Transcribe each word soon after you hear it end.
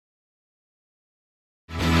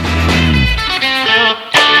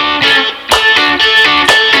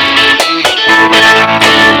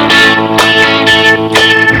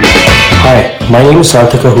My name is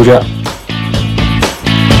Sarthak Ahuja.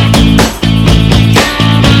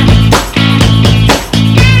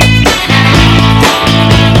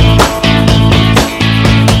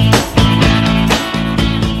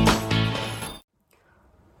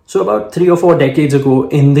 So about 3 or 4 decades ago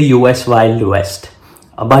in the US Wild West,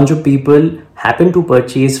 a bunch of people happened to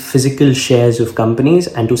purchase physical shares of companies,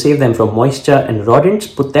 and to save them from moisture and rodents,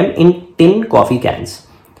 put them in tin coffee cans.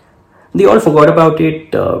 They all forgot about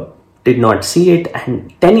it, did not see it,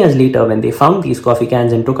 and 10 years later, when they found these coffee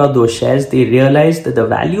cans and took out those shares, they realized that the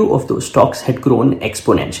value of those stocks had grown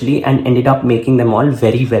exponentially and ended up making them all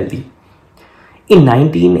very wealthy. In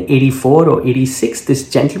 1984 or 86, this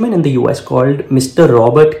gentleman in the US called Mr.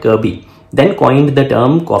 Robert Kirby then coined the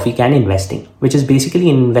term coffee can investing, which is basically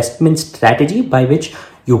an investment strategy by which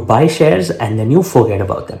you buy shares and then you forget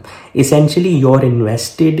about them. Essentially, you're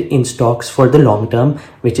invested in stocks for the long term,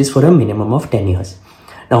 which is for a minimum of 10 years.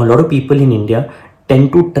 Now, a lot of people in India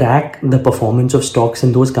tend to track the performance of stocks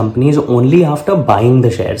in those companies only after buying the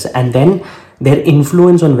shares, and then their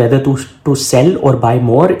influence on whether to sell or buy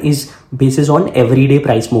more is basis on everyday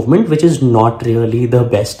price movement, which is not really the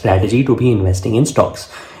best strategy to be investing in stocks.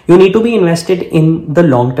 You need to be invested in the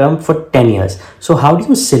long term for 10 years. So how do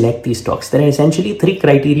you select these stocks? There are essentially 3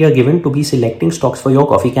 criteria given to be selecting stocks for your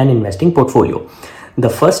coffee can investing portfolio. The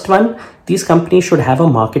first one, these companies should have a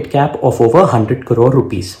market cap of over 100 crore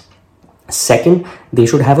rupees. Second, they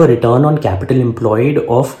should have a return on capital employed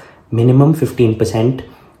of minimum 15%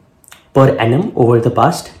 per annum over the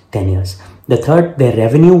past 10 years. The third, their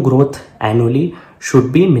revenue growth annually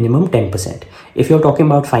should be minimum 10%. If you're talking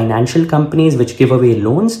about financial companies which give away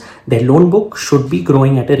loans, their loan book should be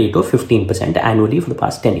growing at a rate of 15% annually for the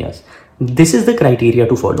past 10 years. This is the criteria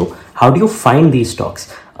to follow. How do you find these stocks?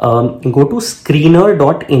 Go to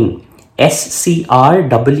screener.in,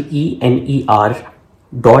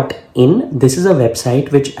 SCREENER.in. This is a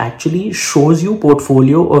website which actually shows you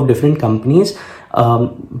portfolio of different companies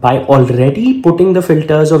by already putting the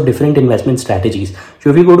filters of different investment strategies. So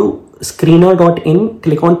if you go to screener.in,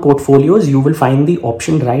 click on portfolios, you will find the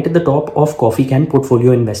option right at the top of coffee can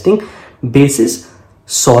portfolio investing basis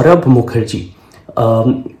Saurabh Mukherjee.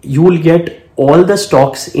 You will get all the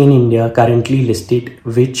stocks in India currently listed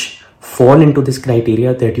which fall into this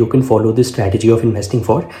criteria that you can follow this strategy of investing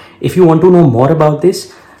for. If you want to know more about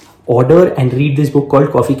this, order and read this book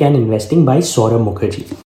called Coffee Can Investing by Saurabh Mukherjee.